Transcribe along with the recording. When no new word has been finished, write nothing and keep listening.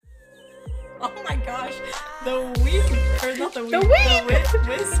The weep, or not the weep, The weep. the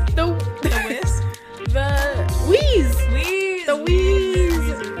whiz, The whiz, the wheeze. wheeze, The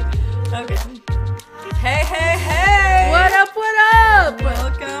wheeze. Okay. Hey. What up? What up?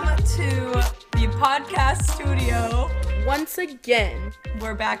 Welcome to the podcast studio. Once again.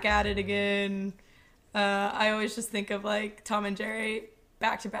 We're back at it again. I always just think of like Tom and Jerry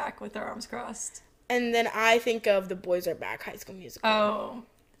back to back with their arms crossed. And then I think of The Boys Are Back, High School Musical. Oh,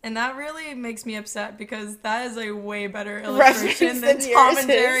 and that really makes me upset because that is a way better illustration than than Tom yours and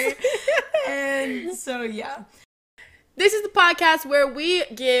Jerry. And so, yeah. This is the podcast where we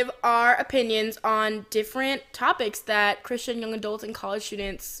give our opinions on different topics that Christian young adults and college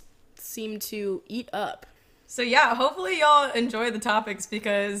students seem to eat up. So, yeah, hopefully y'all enjoy the topics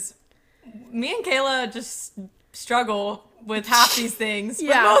because me and Kayla just struggle with half these things,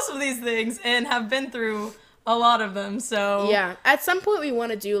 with most of these things, and have been through a lot of them. So yeah, at some point we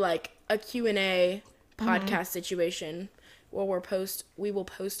want to do like a Q&A podcast situation where we will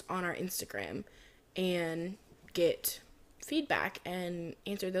post on our Instagram and get feedback and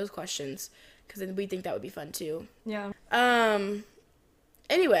answer those questions because then we think that would be fun too. Yeah.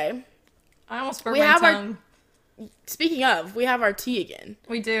 Anyway, I almost burped my tongue. Speaking of, we have our tea again.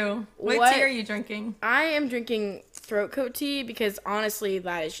 We do. What tea are you drinking? I am drinking throat coat tea because honestly,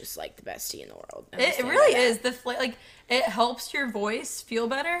 that is just like the best tea in the world. It really is. It helps your voice feel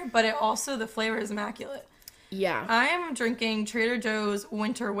better, but the flavor is immaculate. Yeah. I am drinking Trader Joe's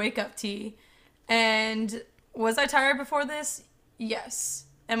winter wake up tea. And was I tired before this? Yes.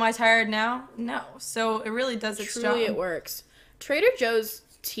 Am I tired now? No. So it really does its job. Truly it works. Trader Joe's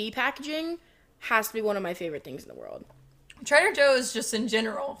tea packaging has to be one of my favorite things in the world. Trader Joe's just in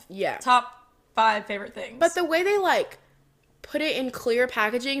general. Yeah. Top 5 favorite things. But the way they like put it in clear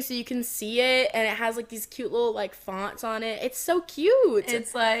packaging so you can see it and it has like these cute little like fonts on it. It's so cute.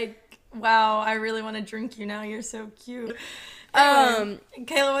 It's like, wow, I really want to drink you now. You're so cute. Kayla,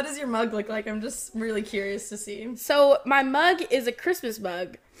 what does your mug look like? I'm just really curious to see. So my mug is a Christmas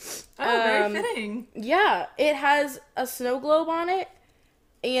mug. Oh, very fitting. Yeah. It has a snow globe on it.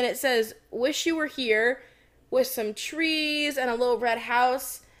 And it says, "Wish you were here," with some trees and a little red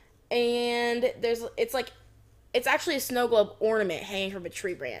house. And it's actually a snow globe ornament hanging from a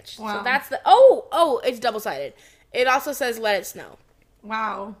tree branch. Wow. So that's it's double-sided. It also says, "Let it snow."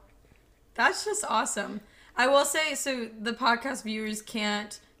 Wow. That's just awesome. I will say, so the podcast viewers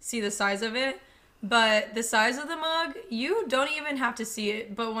can't see the size of it, but the size of the mug, you don't even have to see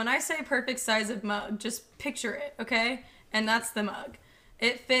it. But when I say perfect size of mug, just picture it, okay? And that's the mug.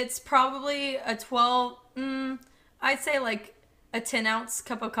 It fits probably a 12, I'd say like a 10-ounce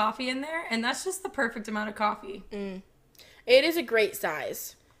cup of coffee in there, and that's just the perfect amount of coffee. It is a great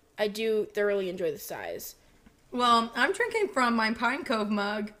size. I do thoroughly enjoy the size. Well, I'm drinking from my Pine Cove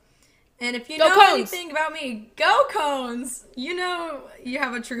mug, and if you Go know Cones! anything about me, go Cones! You know you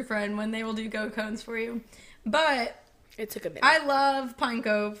have a true friend when they will do go Cones for you. But It took a minute. I love Pine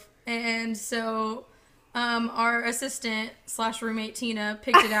Cove, and so our assistant / roommate Tina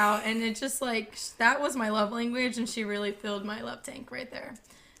picked it out, and it just like that was my love language, and she really filled my love tank right there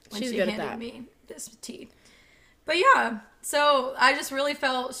when She's she good at handed that. me this tea. But yeah, so I just really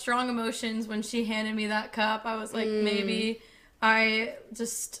felt strong emotions when she handed me that cup. I was like, maybe I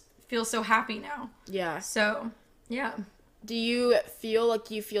just feel so happy now. Yeah. So yeah. Do you feel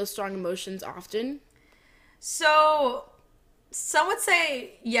like you feel strong emotions often? So some would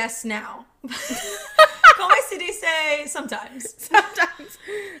say yes now. Call my CD say sometimes. Sometimes.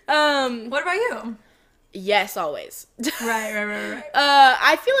 What about you? Yes, always. Right.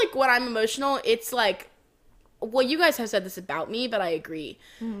 I feel like when I'm emotional, it's like, well, you guys have said this about me, but I agree.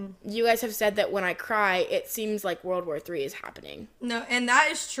 You guys have said that when I cry, it seems like World War III is happening. No, and that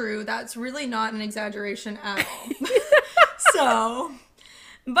is true. That's really not an exaggeration at all. So,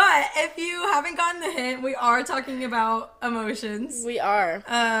 but if you haven't gotten the hint, we are talking about emotions. We are.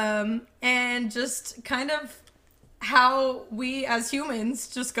 And just kind of how we as humans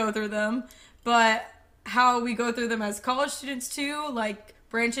just go through them, but how we go through them as college students too, like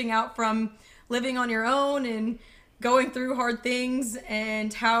branching out from living on your own and going through hard things,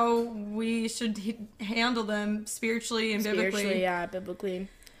 and how we should handle them spiritually and biblically. Yeah, biblically.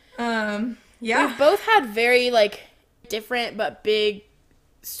 Yeah. We've both had very, like, different but big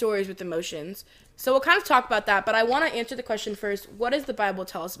stories with emotions. So we'll kind of talk about that, but I want to answer the question first. What does the Bible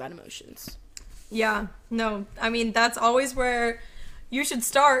tell us about emotions? Yeah. No, I mean, that's always where you should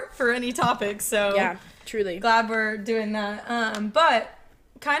start for any topic, so Yeah, truly. glad we're doing that. But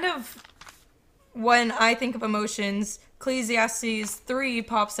kind of when I think of emotions, Ecclesiastes 3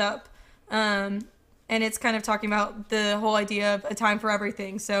 pops up, and it's kind of talking about the whole idea of a time for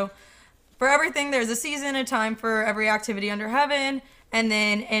everything. So for everything, there's a season, a time for every activity under heaven. And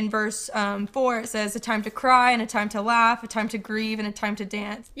then in verse 4, it says a time to cry and a time to laugh, a time to grieve and a time to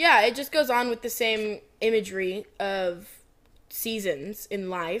dance. Yeah, it just goes on with the same imagery of seasons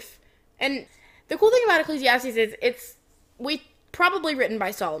in life. And the cool thing about Ecclesiastes is it's probably written by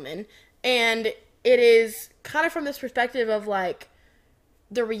Solomon, and it is kind of from this perspective of like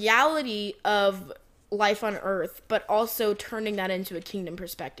the reality of life on earth, but also turning that into a kingdom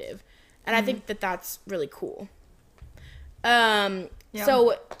perspective. And I think that that's really cool.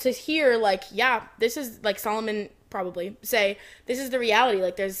 So to hear like, yeah, this is like Solomon probably say, this is the reality.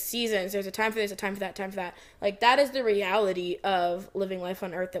 Like there's seasons, there's a time for this, a time for that, time for that. Like that is the reality of living life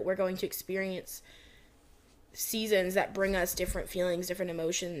on earth, that we're going to experience seasons that bring us different feelings, different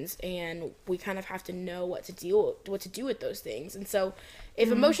emotions, and we kind of have to know what to do with those things. And so if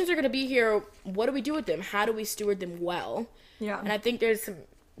emotions are going to be here, what do we do with them? How do we steward them well? Yeah. And I think there's some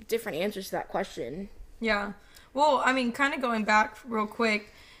different answers to that question. Yeah. Well, I mean, kind of going back real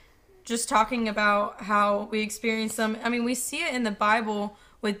quick, just talking about how we experience them. I mean, we see it in the Bible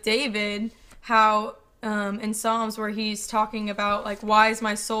with David, how in Psalms where he's talking about like, why is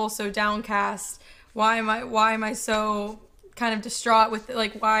my soul so downcast? Why am I so kind of distraught with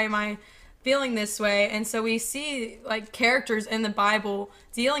like, why am I feeling this way? And so we see like characters in the Bible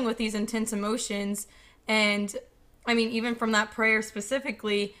dealing with these intense emotions. And I mean, even from that prayer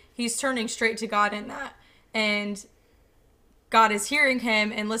specifically, he's turning straight to God in that. And God is hearing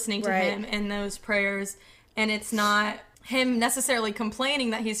him and listening to him in those prayers. And it's not him necessarily complaining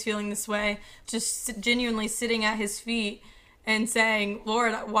that he's feeling this way, just genuinely sitting at his feet and saying,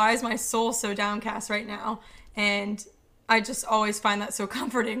 Lord, why is my soul so downcast right now? And I just always find that so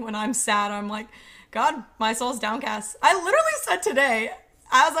comforting when I'm sad. I'm like, God, my soul's downcast. I literally said today,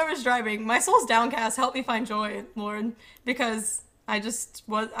 as I was driving, my soul's downcast. Help me find joy, Lord, because I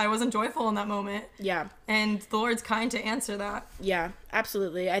wasn't joyful in that moment. Yeah. And the Lord's kind to answer that. Yeah,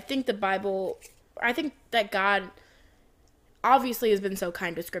 absolutely. I think that God obviously has been so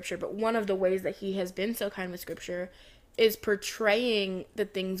kind with Scripture, but one of the ways that he has been so kind with Scripture is portraying the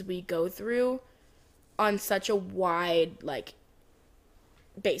things we go through on such a wide, like,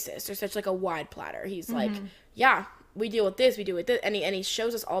 basis, or such, like, a wide platter. He's like, yeah, we deal with this, we deal with this, and he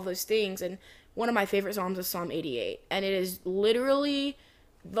shows us all those things. And one of my favorite psalms is Psalm 88, and it is literally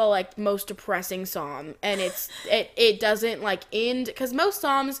the like most depressing psalm, and it doesn't like end, because most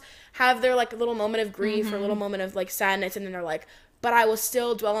psalms have their like little moment of grief or a little moment of like sadness, and then they're like, but I will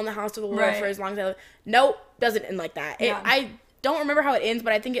still dwell in the house of the Lord for as long as I live. Nope, doesn't end like that. I don't remember how it ends,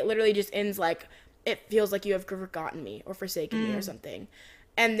 but I think it literally just ends like, it feels like you have forgotten me or forsaken me or something,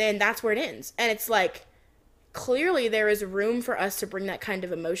 and then that's where it ends. And it's like, clearly there is room for us to bring that kind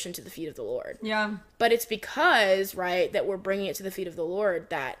of emotion to the feet of the Lord. Yeah. But it's because, right, that we're bringing it to the feet of the Lord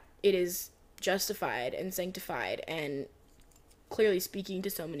that it is justified and sanctified and clearly speaking to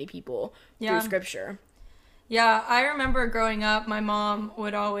so many people through Scripture. Yeah, I remember growing up, my mom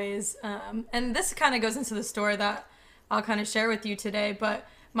would always, and this kind of goes into the story that I'll kind of share with you today, but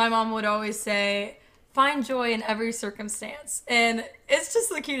my mom would always say, find joy in every circumstance. And it's just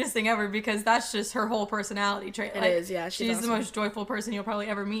the cutest thing ever, because that's just her whole personality trait. It is, yeah. She's awesome. The most joyful person you'll probably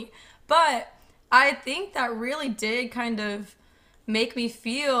ever meet. But I think that really did kind of make me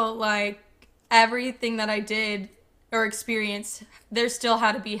feel like everything that I did or experienced, there still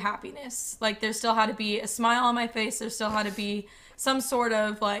had to be happiness. Like, there still had to be a smile on my face. There still had to be some sort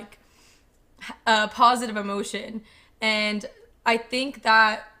of, like, positive emotion. And I think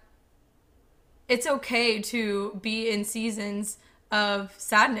that it's okay to be in seasons of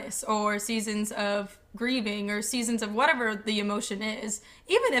sadness or seasons of grieving or seasons of whatever the emotion is,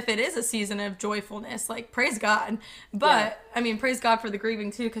 even if it is a season of joyfulness, like, praise God. But I mean, praise God for the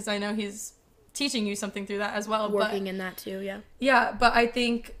grieving too, because I know he's teaching you something through that as well. Working in that too, yeah. Yeah, but I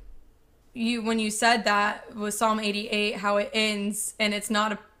think when you said that with Psalm 88, how it ends and it's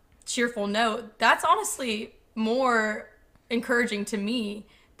not a cheerful note, that's honestly more encouraging to me,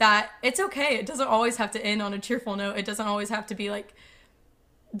 that it's okay. It doesn't always have to end on a cheerful note. It doesn't always have to be like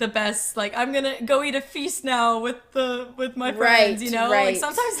the best, like, I'm gonna go eat a feast now with my friends, you know? Like,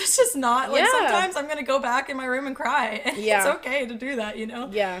 sometimes it's just not. Like, sometimes I'm gonna go back in my room and cry. It's okay to do that, you know?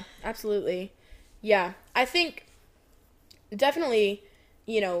 Yeah, absolutely. Yeah. I think definitely,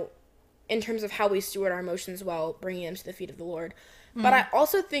 you know, in terms of how we steward our emotions well, bringing them to the feet of the Lord. But I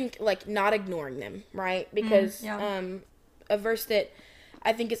also think, like, not ignoring them, right? Because a verse that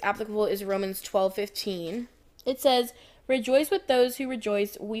I think is applicable is Romans 12:15. It says, rejoice with those who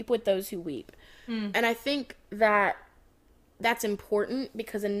rejoice, weep with those who weep. And I think that that's important,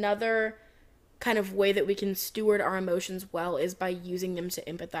 because another kind of way that we can steward our emotions well is by using them to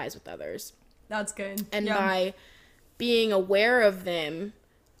empathize with others. That's good. And by being aware of them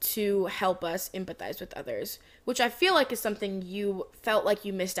to help us empathize with others, which I feel like is something you felt like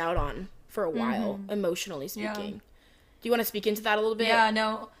you missed out on for a while, emotionally speaking. Yeah. Do you want to speak into that a little bit? Yeah,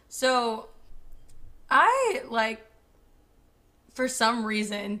 no. So I, like, for some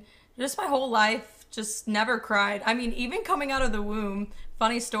reason, just my whole life, just never cried. I mean, even coming out of the womb,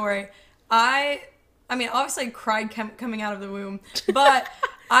 funny story, I mean, obviously I cried coming out of the womb, but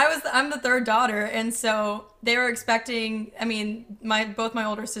I'm the third daughter, and so they were expecting, I mean, both my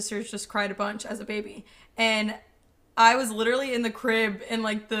older sisters just cried a bunch as a baby, and I was literally in the crib in,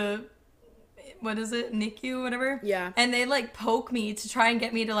 like, the, what is it, NICU, whatever? Yeah. And they, like, poke me to try and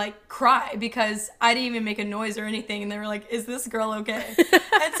get me to, like, cry because I didn't even make a noise or anything, and they were like, is this girl okay?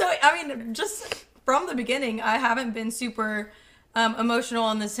 And so, I mean, just from the beginning, I haven't been super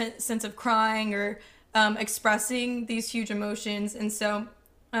emotional in the sense of crying or expressing these huge emotions, and so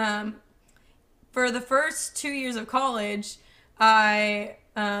for the first 2 years of college, I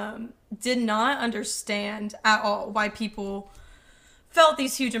did not understand at all why people felt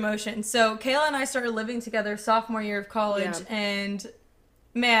these huge emotions. So Kayla and I started living together sophomore year of college, and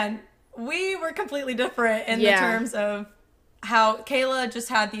man, we were completely different in the terms of how Kayla just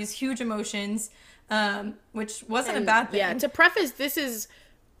had these huge emotions, which wasn't a bad thing. Yeah, to preface, this is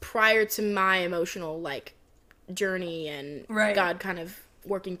prior to my emotional, like, journey and God kind of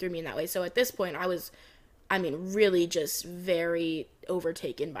working through me in that way. So at this point, I was, I mean, really just very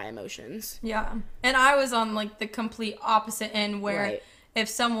overtaken by emotions. Yeah. And I was on, like, the complete opposite end where if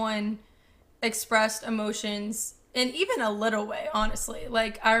someone expressed emotions in even a little way, honestly,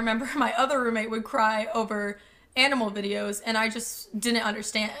 like, I remember my other roommate would cry over animal videos and I just didn't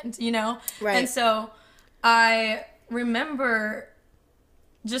understand, you know? Right. And so I remember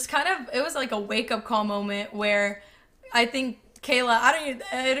just kind of, it was like a wake-up call moment where I think Kayla,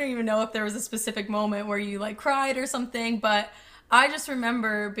 I don't even know if there was a specific moment where you, like, cried or something, but I just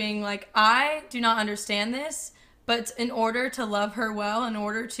remember being like, I do not understand this, but in order to love her well, in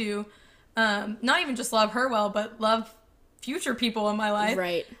order to not even just love her well, but love future people in my life,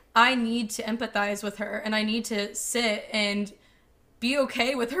 I need to empathize with her, and I need to sit and be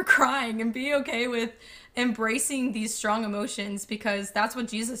okay with her crying and be okay with embracing these strong emotions, because that's what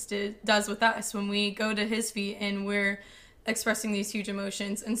Jesus does with us when we go to his feet and we're expressing these huge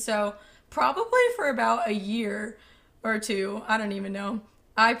emotions. And so probably for about a year or two, I don't even know,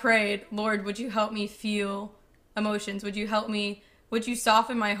 I prayed, Lord, would you help me feel emotions? Would you help me? Would you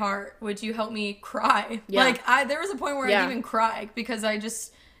soften my heart? Would you help me cry? Yeah. Like, there was a point where I didn't even cry because I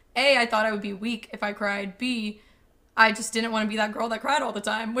just, A, I thought I would be weak if I cried. B, I just didn't want to be that girl that cried all the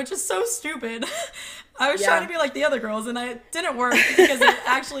time, which is so stupid. I was trying to be like the other girls, and it didn't work because it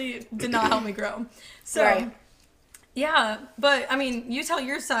actually did not help me grow. So, yeah, but, I mean, you tell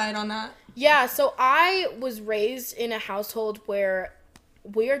your side on that. Yeah, so I was raised in a household where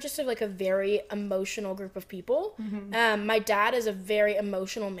we are just like a very emotional group of people. Mm-hmm. My dad is a very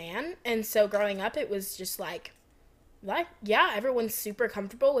emotional man, and so growing up, it was just like, yeah, everyone's super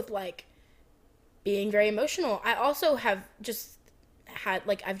comfortable with, like, being very emotional. I also have just had,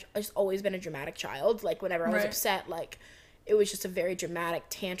 like, I've just always been a dramatic child. Like, whenever I was upset, like, it was just a very dramatic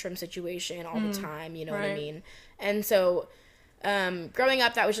tantrum situation all the time, you know what I mean? And so, growing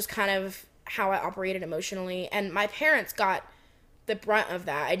up, that was just kind of how I operated emotionally, and my parents got the brunt of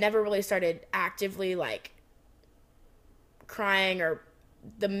that. I never really started actively, like, crying, or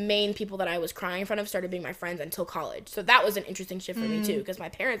the main people that I was crying in front of started being my friends until college. So that was an interesting shift for me too, because my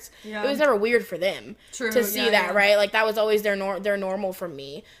parents, it was never weird for them to see that, right? Like, that was always their normal for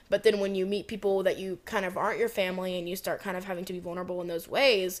me. But then when you meet people that you kind of aren't your family and you start kind of having to be vulnerable in those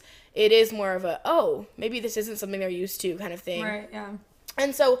ways, it is more of a, oh, maybe this isn't something they're used to kind of thing. Right, yeah.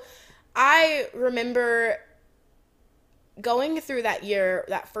 And so I remember going through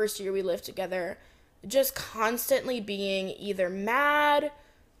that first year we lived together, just constantly being either mad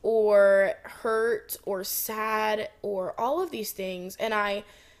or hurt or sad or all of these things. And I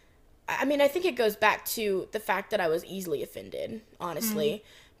mean, I think it goes back to the fact that I was easily offended, honestly.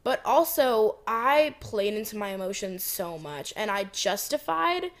 But also, I played into my emotions so much, and I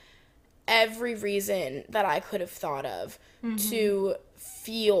justified every reason that I could have thought of to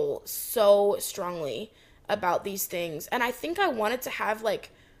feel so strongly about these things. And I think I wanted to have, like,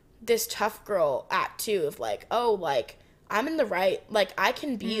 this tough girl act too, of like, oh, like, I'm in the right, like, I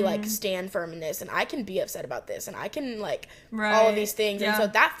can be like, stand firm in this, and I can be upset about this, and I can, like, all of these things. And so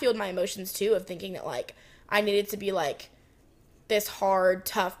that fueled my emotions too, of thinking that, like, I needed to be like this hard,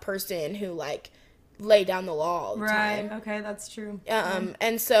 tough person who, like, lay down the law all the time. Okay, that's true.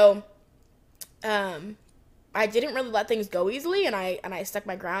 And so I didn't really let things go easily, and I stuck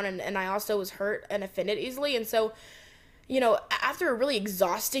my ground, and I also was hurt and offended easily. And so, after a really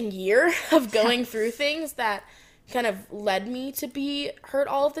exhausting year of going through things that kind of led me to be hurt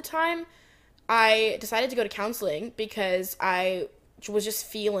all of the time, I decided to go to counseling because I was just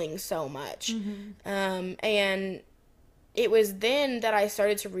feeling so much. And it was then that I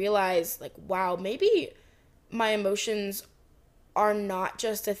started to realize, like, wow, maybe my emotions are not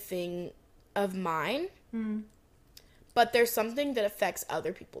just a thing of mine, but there's something that affects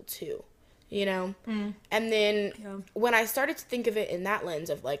other people too, And then when I started to think of it in that lens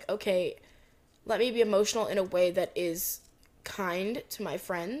of like, okay, let me be emotional in a way that is kind to my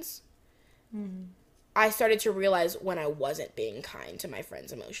friends, I started to realize when I wasn't being kind to my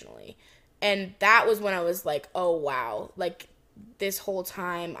friends emotionally. And that was when I was like, oh, wow, like this whole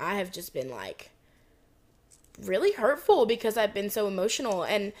time I have just been like really hurtful because I've been so emotional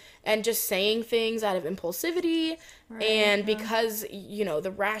and just saying things out of impulsivity. Right, and because,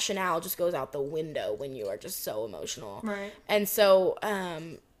 the rationale just goes out the window when you are just so emotional. Right. And so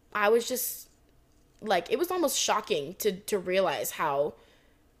I was just like, it was almost shocking to realize how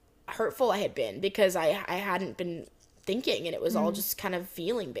hurtful I had been because I hadn't been thinking, and it was all just kind of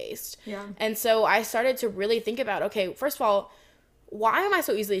feeling based. Yeah. And so I started to really think about, okay, first of all, why am I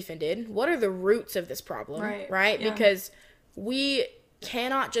so easily offended? What are the roots of this problem? Right? Yeah. Because we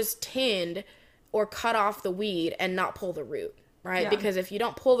cannot just tend or cut off the weed and not pull the root, right? Yeah. Because if you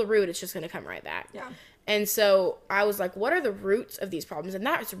don't pull the root, it's just going to come right back. Yeah. And so I was like, what are the roots of these problems? And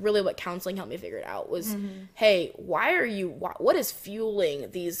that's really what counseling helped me figure it out was, hey, what is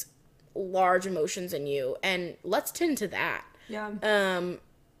fueling these large emotions in you? And let's tend to that. Yeah.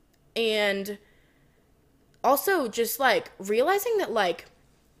 And also just like realizing that like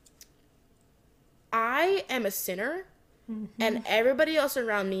I am a sinner and everybody else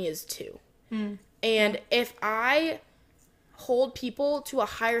around me is too. And if I hold people to a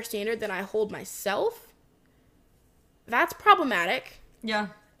higher standard than I hold myself, that's problematic. Yeah.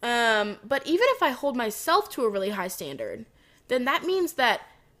 But even if I hold myself to a really high standard, then that means that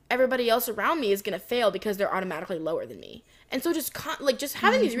everybody else around me is going to fail because they're automatically lower than me. And so just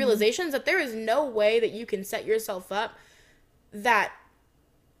having these realizations that there is no way that you can set yourself up that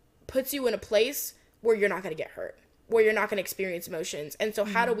puts you in a place where you're not going to get hurt, where you're not going to experience emotions. And so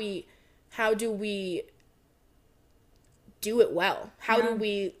how do we do it well? How do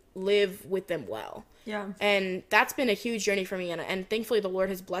we live with them well? Yeah. And that's been a huge journey for me. And thankfully the Lord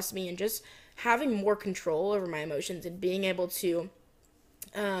has blessed me in just having more control over my emotions and being able to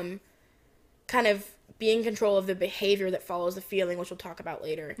kind of be in control of the behavior that follows the feeling, which we'll talk about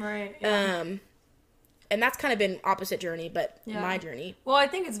later. Right. Yeah. And that's kind of been opposite journey, but my journey. Well, I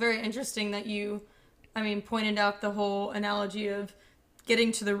think it's very interesting that you, pointed out the whole analogy of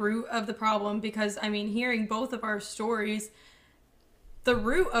getting to the root of the problem because, hearing both of our stories, the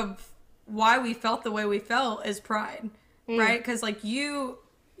root of why we felt the way we felt is pride, right? Because, like, you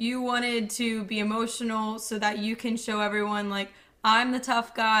wanted to be emotional so that you can show everyone, like, I'm the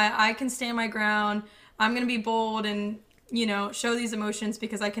tough guy, I can stand my ground, I'm going to be bold and, show these emotions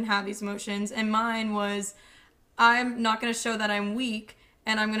because I can have these emotions. And mine was, I'm not going to show that I'm weak,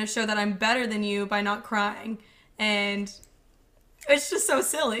 and I'm going to show that I'm better than you by not crying. And it's just so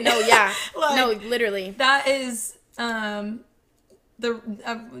silly. No, yeah. No, literally. That is, the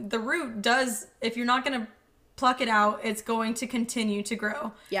root does, if you're not going to pluck it out, it's going to continue to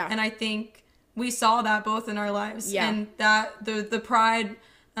grow. Yeah. And I think we saw that both in our lives. Yeah. And that the pride,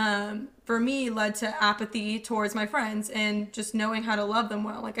 for me, led to apathy towards my friends and just knowing how to love them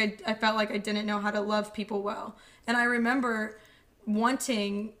well. Like I felt like I didn't know how to love people well. And I remember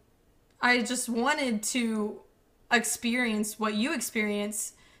I just wanted to experience what you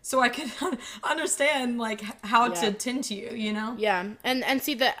experience so I could understand like how to tend to you, Yeah. And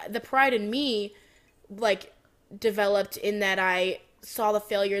see the pride in me like developed in that I saw the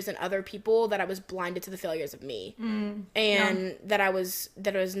failures in other people, that I was blinded to the failures of me. And that I was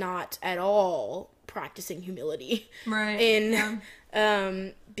not at all practicing humility in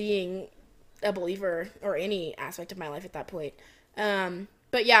being a believer or any aspect of my life at that point.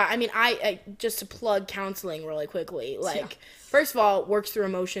 But yeah, I just to plug counseling really quickly, first of all, works through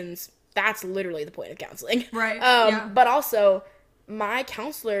emotions. That's literally the point of counseling. Right. But also my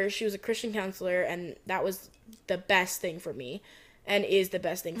counselor, she was a Christian counselor, and that was the best thing for me and is the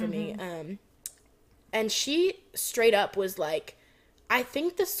best thing for me. And she straight up was like, I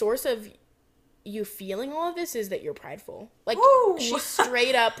think the source of you feeling all of this is that you're prideful. Like, Ooh. She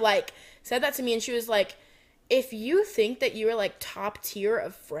straight up like said that to me, and she was like, if you think that you're like top tier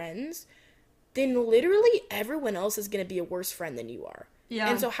of friends, then literally everyone else is going to be a worse friend than you are. Yeah.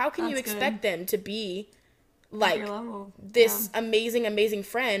 And so how can you expect them to be like this yeah. amazing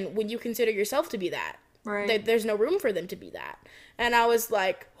friend when you consider yourself to be that? Right. There's no room for them to be that. And I was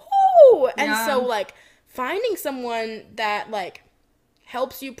like, oh, and Yeah. so like finding someone that like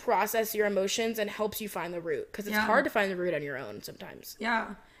helps you process your emotions and helps you find the root, because it's hard to find the root on your own sometimes.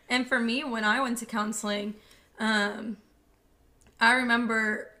 Yeah. And for me, when I went to counseling, I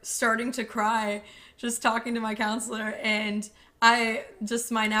remember starting to cry just talking to my counselor, and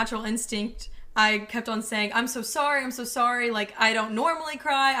my natural instinct, I kept on saying, I'm so sorry, like, I don't normally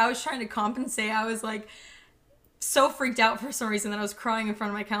cry. I was trying to compensate. I was, like, so freaked out for some reason that I was crying in front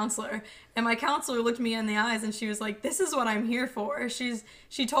of my counselor. And my counselor looked me in the eyes and she was like, this is what I'm here for.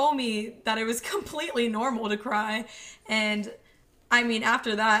 She told me that it was completely normal to cry. And I mean,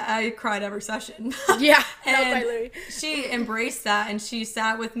 after that, I cried every session. Yeah. And she embraced that, and she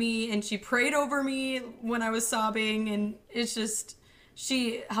sat with me and she prayed over me when I was sobbing. And it's just,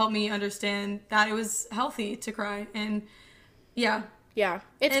 she helped me understand that it was healthy to cry. And yeah. Yeah.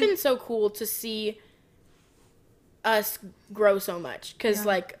 It's been so cool to see us grow so much, because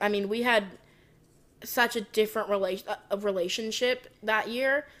like, I mean, we had such a different relationship that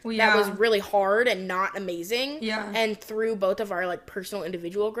year that was really hard and not amazing, and through both of our like personal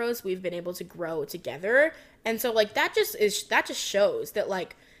individual growths, we've been able to grow together. And so like that just shows that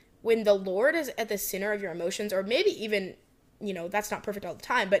like when the Lord is at the center of your emotions, or maybe even, you know, that's not perfect all the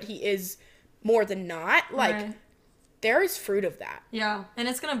time, but he is more than not, like there is fruit of that. Yeah. And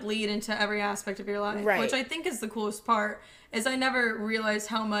it's going to bleed into every aspect of your life. Right. Which I think is the coolest part, is I never realized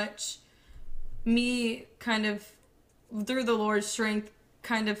how much me kind of, through the Lord's strength,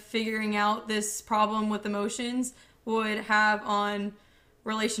 kind of figuring out this problem with emotions would have on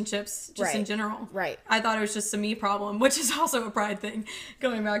relationships just in general. Right. I thought it was just a me problem, which is also a pride thing,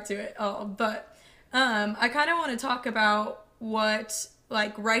 going back to it. But I kind of want to talk about what,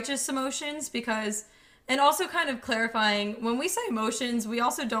 like, righteous emotions, because... And also kind of clarifying, when we say emotions, we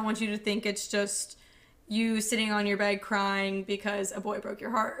also don't want you to think it's just you sitting on your bed crying because a boy broke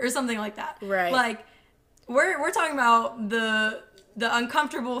your heart or something like that. Right. Like, we're talking about the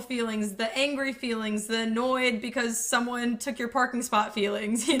uncomfortable feelings, the angry feelings, the annoyed because someone took your parking spot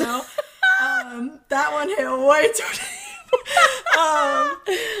feelings, you know? That one hit way too deep.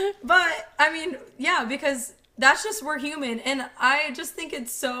 But, I mean, yeah, because that's just, we're human. And I just think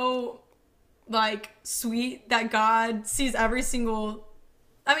it's so... like, sweet that God sees every single...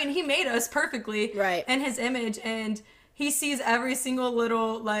 I mean, he made us perfectly. Right. In his image, and he sees every single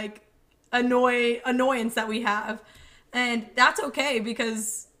little, like, annoyance that we have. And that's okay,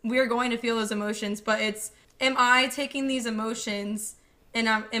 because we're going to feel those emotions, but it's, am I taking these emotions and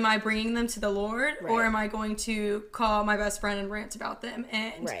am I bringing them to the Lord? Right. Or am I going to call my best friend and rant about them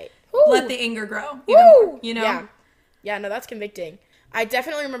and let the anger grow even more, you know? Yeah. Yeah, no, that's convicting. I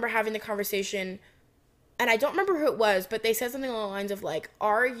definitely remember having the conversation, and I don't remember who it was, but they said something along the lines of, like,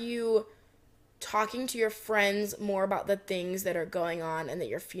 are you talking to your friends more about the things that are going on and that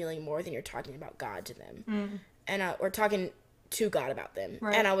you're feeling more than you're talking about God to them? And or talking to God about them.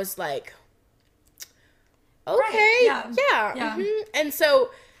 Right. And I was like, okay, yeah. And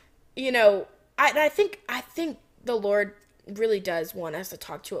so, you know, I think the Lord really does want us to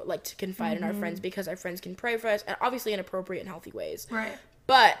talk to it, like, to confide in our friends, because our friends can pray for us, and obviously in appropriate and healthy ways. Right.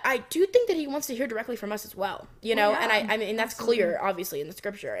 But I do think that he wants to hear directly from us as well, you know? And I mean, that's clear, obviously, in the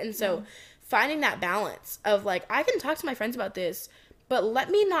scripture. And so finding that balance of, like, I can talk to my friends about this, but let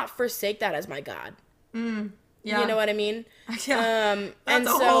me not forsake that as my God. Yeah. You know what I mean? Yeah. That's and a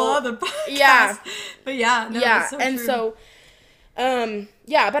so, whole other podcast. Yeah. But yeah, no, yeah. That's so and true. So,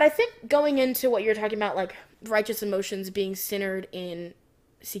 but I think going into what you're talking about, like, righteous emotions being centered in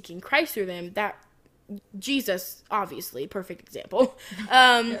seeking Christ through them, that Jesus, obviously, perfect example.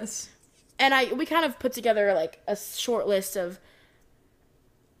 Yes. And we kind of put together, like, a short list of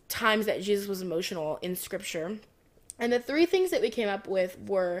times that Jesus was emotional in Scripture. And the three things that we came up with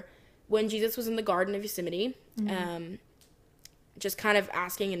were when Jesus was in the Garden of Gethsemane, just kind of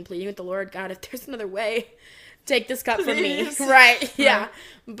asking and pleading with the Lord, God, if there's another way, take this cup from me. Right. Yeah.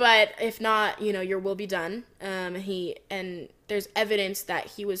 But if not, you know, your will be done. And there's evidence that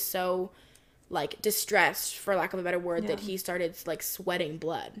he was so, like, distressed, for lack of a better word, that he started, like, sweating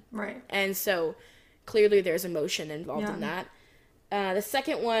blood. Right. And so clearly there's emotion involved in that. The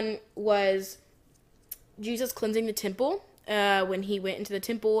second one was Jesus cleansing the temple, when he went into the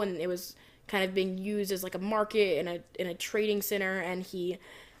temple and it was kind of being used as, like, a market and a trading center, and he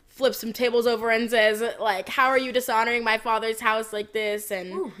flips some tables over and says, like, how are you dishonoring my Father's house like this?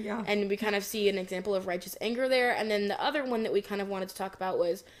 And and we kind of see an example of righteous anger there. And then the other one that we kind of wanted to talk about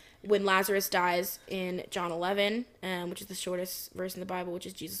was when Lazarus dies in John 11, which is the shortest verse in the Bible, which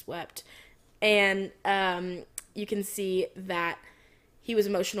is Jesus wept. And you can see that he was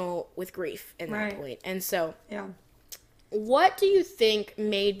emotional with grief in that point. And so, what do you think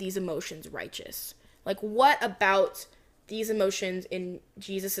made these emotions righteous? Like, what about these emotions in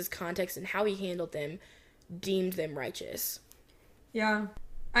Jesus's context and how he handled them deemed them righteous? Yeah.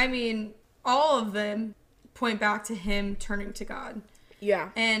 I mean, all of them point back to him turning to God. Yeah.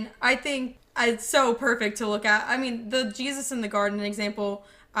 And I think it's so perfect to look at. I mean, the Jesus in the garden example,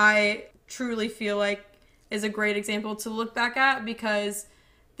 I truly feel like is a great example to look back at, because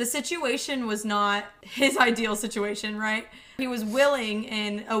the situation was not his ideal situation, right? He was willing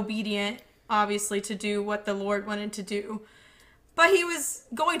and obedient, obviously, to do what the Lord wanted to do. But he was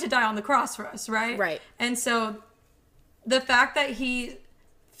going to die on the cross for us, right? Right. And so the fact that he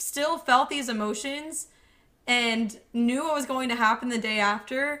still felt these emotions and knew what was going to happen the day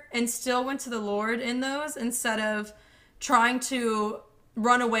after and still went to the Lord in those, instead of trying to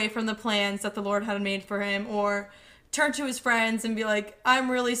run away from the plans that the Lord had made for him, or turn to his friends and be like,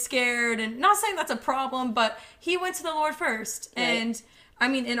 I'm really scared. And not saying that's a problem, but he went to the Lord first. Right. And I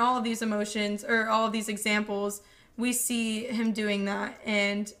mean, in all of these emotions, or all of these examples, we see him doing that.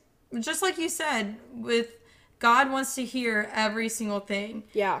 And just like you said, with God wants to hear every single thing.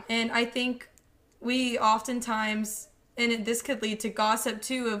 Yeah. And I think we oftentimes, and this could lead to gossip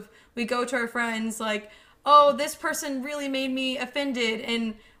too, of we go to our friends like, oh, this person really made me offended,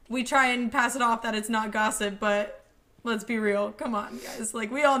 and we try and pass it off that it's not gossip, but let's be real. Come on, guys. Like,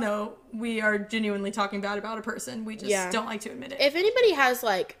 we all know we are genuinely talking bad about a person. We just don't like to admit it. If anybody has,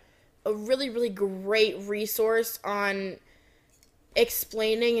 like, a really, really great resource on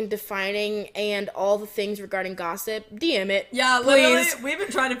explaining and defining and all the things regarding gossip, DM it. Yeah, literally, we've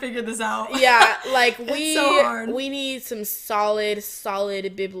been trying to figure this out. Yeah, like, we need some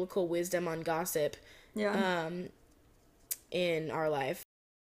solid biblical wisdom on gossip. Yeah. In our life.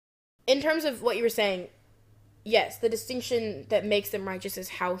 In terms of what you were saying, yes, the distinction that makes them righteous is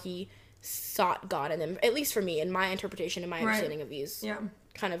how he sought God in them. At least for me, in my interpretation and my understanding of these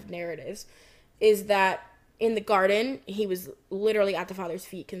kind of narratives, is that in the garden, he was literally at the Father's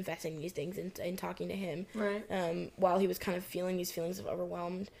feet confessing these things and talking to him. Right. While he was kind of feeling these feelings of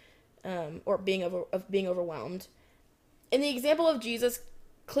overwhelmed, or being overwhelmed. In the example of Jesus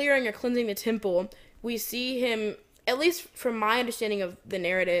clearing or cleansing the temple, we see him, at least from my understanding of the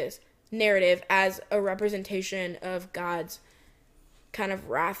narrative, as a representation of God's kind of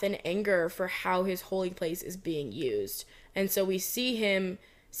wrath and anger for how his holy place is being used. And so we see him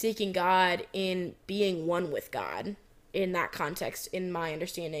seeking God in being one with God in that context, in my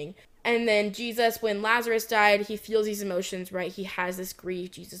understanding. And then Jesus, when Lazarus died, he feels these emotions, right? He has this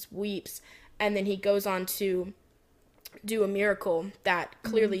grief. Jesus weeps. And then he goes on to do a miracle that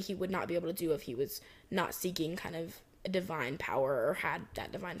clearly he would not be able to do if he was not seeking kind of a divine power or had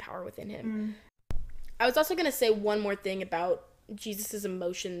that divine power within him. I was also going to say one more thing about Jesus's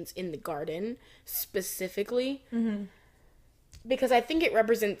emotions in the garden specifically, because I think it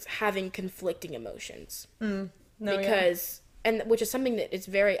represents having conflicting emotions. And which is something that is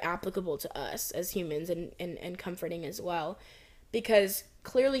very applicable to us as humans and comforting as well, because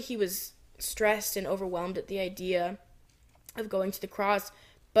clearly he was stressed and overwhelmed at the idea of going to the cross,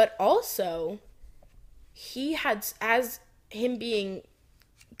 but also he had, as him being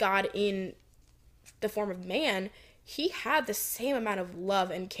God in the form of man, he had the same amount of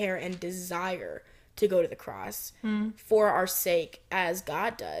love and care and desire to go to the cross for our sake as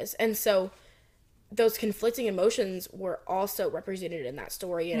God does. And so those conflicting emotions were also represented in that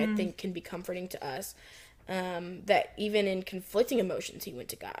story, and I think can be comforting to us, that even in conflicting emotions, he went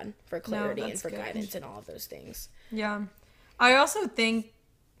to God for clarity and for guidance and all of those things. Yeah. I also think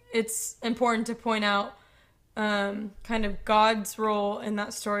it's important to point out kind of God's role in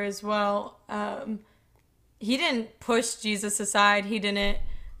that story as well. He didn't push Jesus aside. He didn't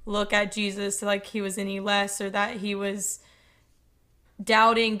look at Jesus like he was any less, or that he was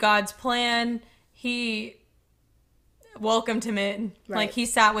doubting God's plan. He welcomed him in. Right. Like, he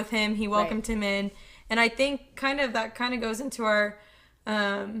sat with him. He welcomed him in. And I think that goes into our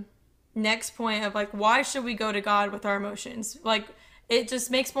next point of, like, why should we go to God with our emotions? Like, it just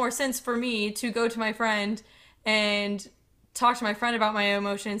makes more sense for me to go to my friend and talk to my friend about my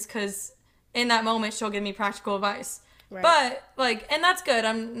emotions, because in that moment she'll give me practical advice. Right. But, like, and that's good.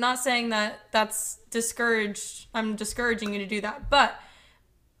 I'm not saying that that's discouraged. I'm discouraging you to do that. But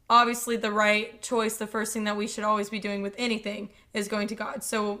obviously the right choice, the first thing that we should always be doing with anything, is going to God.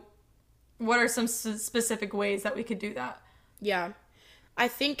 So what are some specific ways that we could do that? Yeah. I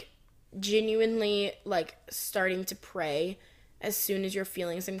think genuinely, like, starting to pray as soon as you're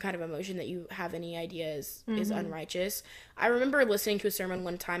feeling some kind of emotion that you have any idea is unrighteous. I remember listening to a sermon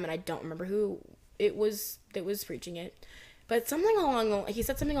one time, and I don't remember who it was that was preaching it, but he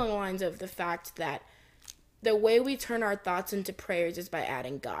said something along the lines of the fact that the way we turn our thoughts into prayers is by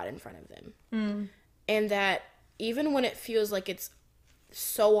adding God in front of them. And that even when it feels like it's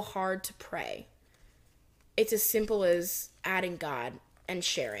so hard to pray, it's as simple as adding God and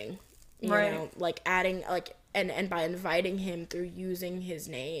sharing, you know, like adding, like, and by inviting him through using his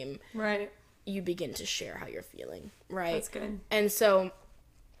name, you begin to share how you're feeling, right? That's good. And so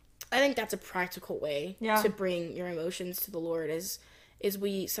I think that's a practical way to bring your emotions to the Lord is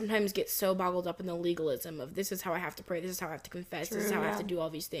we sometimes get so boggled up in the legalism of this is how I have to pray, this is how I have to confess, this is how I have to do all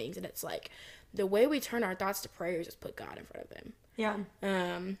these things. And it's like the way we turn our thoughts to prayers is put God in front of them. Yeah.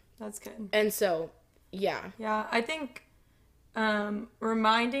 That's good. And so, yeah. Yeah, I think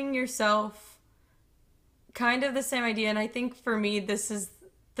reminding yourself kind of the same idea. And I think for me, this is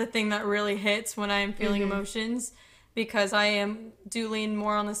the thing that really hits when I'm feeling emotions, because I do lean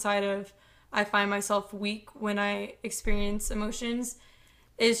more on the side of I find myself weak when I experience emotions.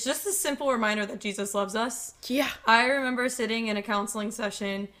 Is just a simple reminder that Jesus loves us. Yeah. I remember sitting in a counseling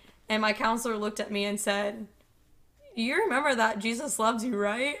session and my counselor looked at me and said, "You remember that Jesus loves you,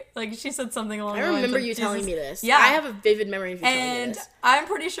 right?" Like, she said something along the lines of, I remember you telling me this. Yeah. I have a vivid memory of you telling me this. And I'm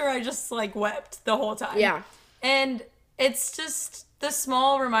pretty sure I just, like, wept the whole time. Yeah. And it's just the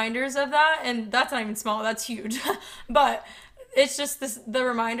small reminders of that, and that's not even small, that's huge. But it's just the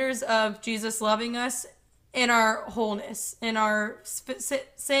reminders of Jesus loving us in our wholeness, in our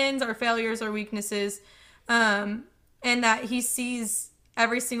sins, our failures, our weaknesses, and that he sees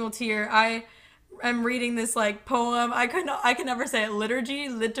every single tear. I'm reading this like poem. I can never say it.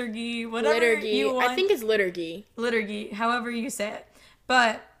 Liturgy, whatever you want. I think it's liturgy, however you say it.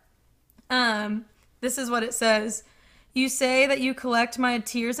 But this is what it says. "You say that you collect my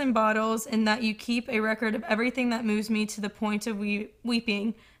tears in bottles and that you keep a record of everything that moves me to the point of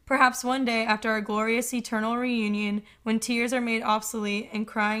weeping. Perhaps one day, after our glorious eternal reunion, when tears are made obsolete and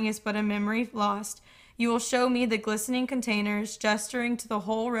crying is but a memory lost, you will show me the glistening containers, gesturing to the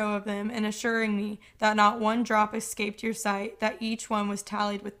whole row of them and assuring me that not one drop escaped your sight, that each one was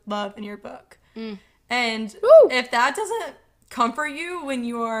tallied with love in your book." And if that doesn't comfort you when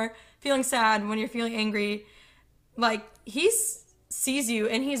you are feeling sad, when you're feeling angry, like, he sees you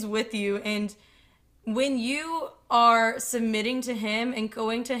and he's with you. And when you are submitting to him and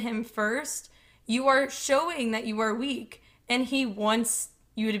going to him first, you are showing that you are weak. And he wants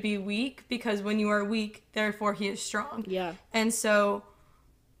you to be weak, because when you are weak, therefore he is strong. Yeah. And so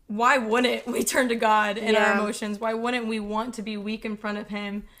why wouldn't we turn to God in our emotions? Why wouldn't we want to be weak in front of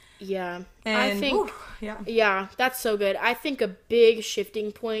him? Yeah. And I think, yeah, that's so good. I think a big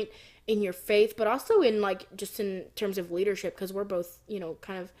shifting point in your faith, but also in, like, just in terms of leadership, because we're both, you know,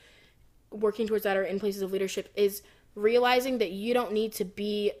 kind of working towards that or in places of leadership, is realizing that you don't need to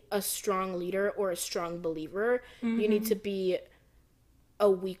be a strong leader or a strong believer. You need to be a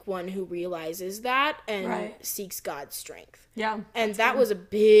weak one who realizes that and seeks God's strength. Yeah. And that was a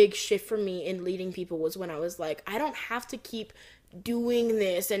big shift for me in leading people, was when I was like, I don't have to keep doing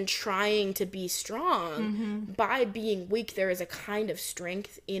this and trying to be strong. By being weak, there is a kind of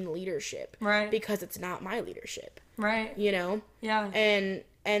strength in leadership, because it's not my leadership, you know.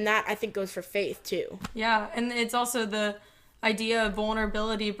 And that, I think, goes for faith too. And it's also the idea of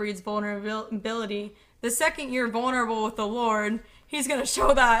vulnerability breeds vulnerability. The second you're vulnerable with the Lord, he's going to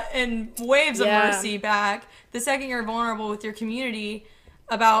show that in waves of mercy back. The second you're vulnerable with your community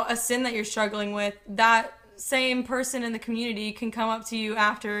about a sin that you're struggling with, that same person in the community can come up to you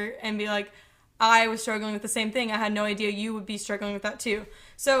after and be like, "I was struggling with the same thing. I had no idea you would be struggling with that too."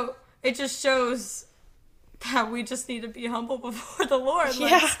 So it just shows that we just need to be humble before the Lord.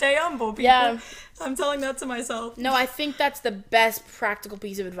 Like, stay humble, people. I'm telling that to myself. No, I think that's the best practical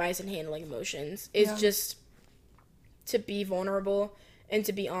piece of advice in handling emotions, is just to be vulnerable and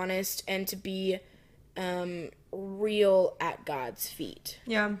to be honest and to be real at God's feet.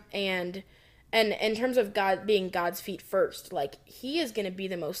 And in terms of God being God's feet first, like, he is going to be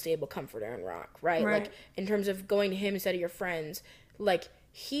the most stable comforter and rock, right? Like, in terms of going to him instead of your friends, like,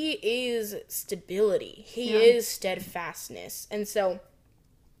 he is stability. He is steadfastness. And so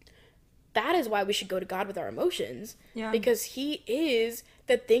that is why we should go to God with our emotions, because he is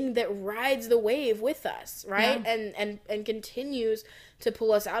the thing that rides the wave with us, right? And continues to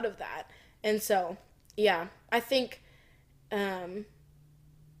pull us out of that. And so, I think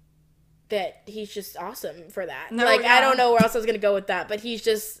that he's just awesome for that. I don't know where else I was going to go with that, but he's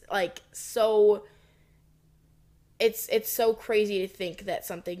just, like, so... It's so crazy to think that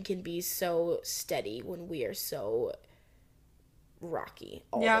something can be so steady when we are so rocky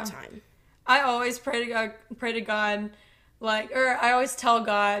all Yeah. the time. I always pray to God, like, or I always tell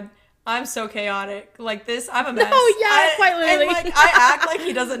God, I'm so chaotic. Like this, I'm a mess. Oh, yeah, quite literally. And like, I act like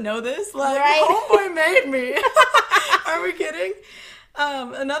he doesn't know this. Like, Right. homeboy made me. Are we kidding?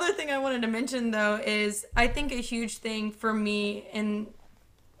 Another thing I wanted to mention, though, is I think a huge thing for me in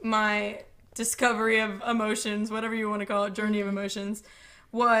my discovery of emotions, whatever you want to call it, journey of emotions,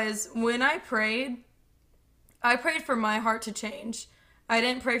 was when I prayed for my heart to change. I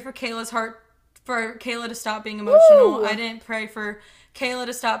didn't pray for Kayla to stop being emotional. Woo! I didn't pray for Kayla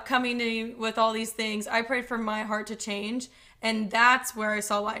to stop coming to me with all these things. I prayed for my heart to change, and that's where I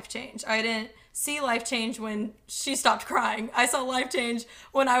saw life change. I didn't see life change when she stopped crying. I saw life change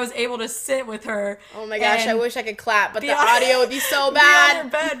when I was able to sit with her. Oh my gosh, I wish I could clap, but the on- audio would be so be on her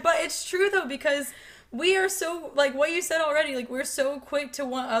bad. bed. But it's true, though, because we are so, like what you said already, like we're so quick to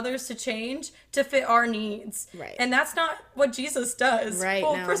want others to change to fit our needs. Right. And that's not what Jesus does. Right,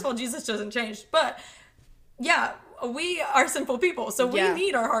 Well, no. first of all, Jesus doesn't change. But yeah, we are sinful people. So Yeah. we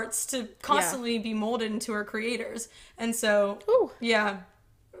need our hearts to constantly be molded into our creators. And so, Ooh. yeah,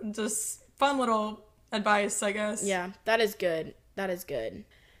 just fun little advice, I guess. Yeah, that is good. That is good.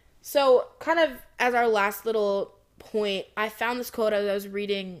 So, kind of as our last little point, I found this quote as I was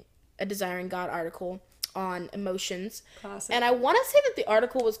reading a Desiring God article on emotions. Classic. And I want to say that the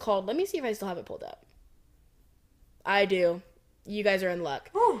article was called, let me see if I still have it pulled up. I do. You guys are in luck.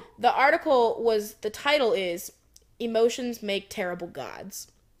 Ooh. The article the title is Emotions Make Terrible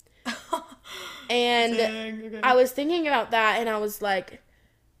Gods. And Dang, okay. I was thinking about that and I was like,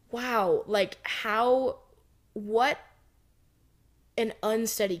 wow, like what an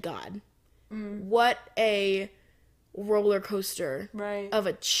unsteady God. What a roller coaster Right. of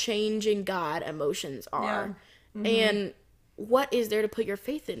a changing God emotions are. Yeah. And what is there to put your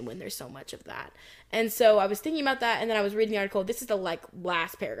faith in when there's so much of that? And so I was thinking about that, and then I was reading the article. This is the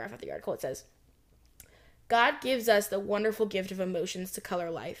last paragraph of the article. It says, God gives us the wonderful gift of emotions to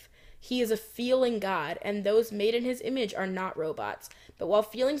color life. He is a feeling God, and those made in his image are not robots. But while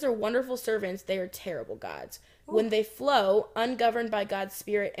feelings are wonderful servants, they are terrible gods. Ooh. When they flow, ungoverned by God's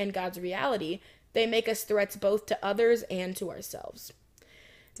spirit and God's reality, they make us threats both to others and to ourselves.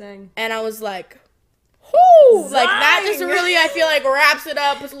 Dang. And I was like, whoo! Like, that just Zang! really, I feel like, wraps it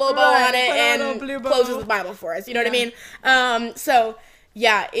up, puts a little bow Right, on it, put a little and blue bow. closes the Bible for us. You know what I mean? So,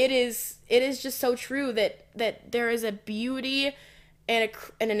 yeah, it is just so true that there is a beauty and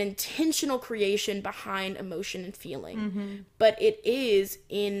an intentional creation behind emotion and feeling. Mm-hmm. But it is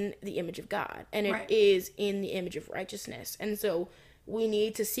in the image of God, and it is in the image of righteousness. And so we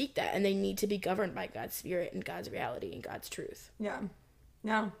need to seek that, and they need to be governed by God's spirit and God's reality and God's truth. Yeah.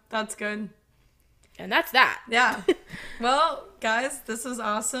 No, that's good. And that's that. Yeah. Well, guys, this was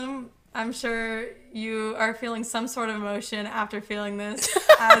awesome. I'm sure you are feeling some sort of emotion after feeling this,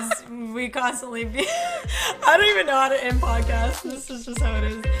 as we constantly be. I don't even know how to end podcasts. This is just how it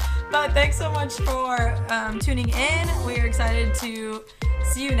is. But thanks so much for tuning in. We are excited to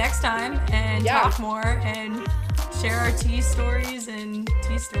see you next time and talk more and share our tea stories and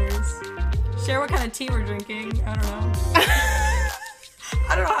tea stories. Share what kind of tea we're drinking. I don't know.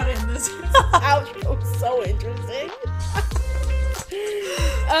 I don't know how to end this. Outro, so interesting.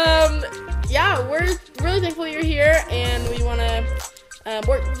 Yeah, we're really thankful you're here, and we want to.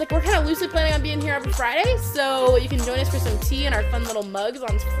 We're kind of loosely planning on being here every Friday, so you can join us for some tea and our fun little mugs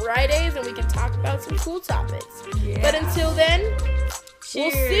on Fridays, and we can talk about some cool topics. Yeah. But until then,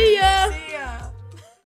 Cheers. we'll see ya. See ya.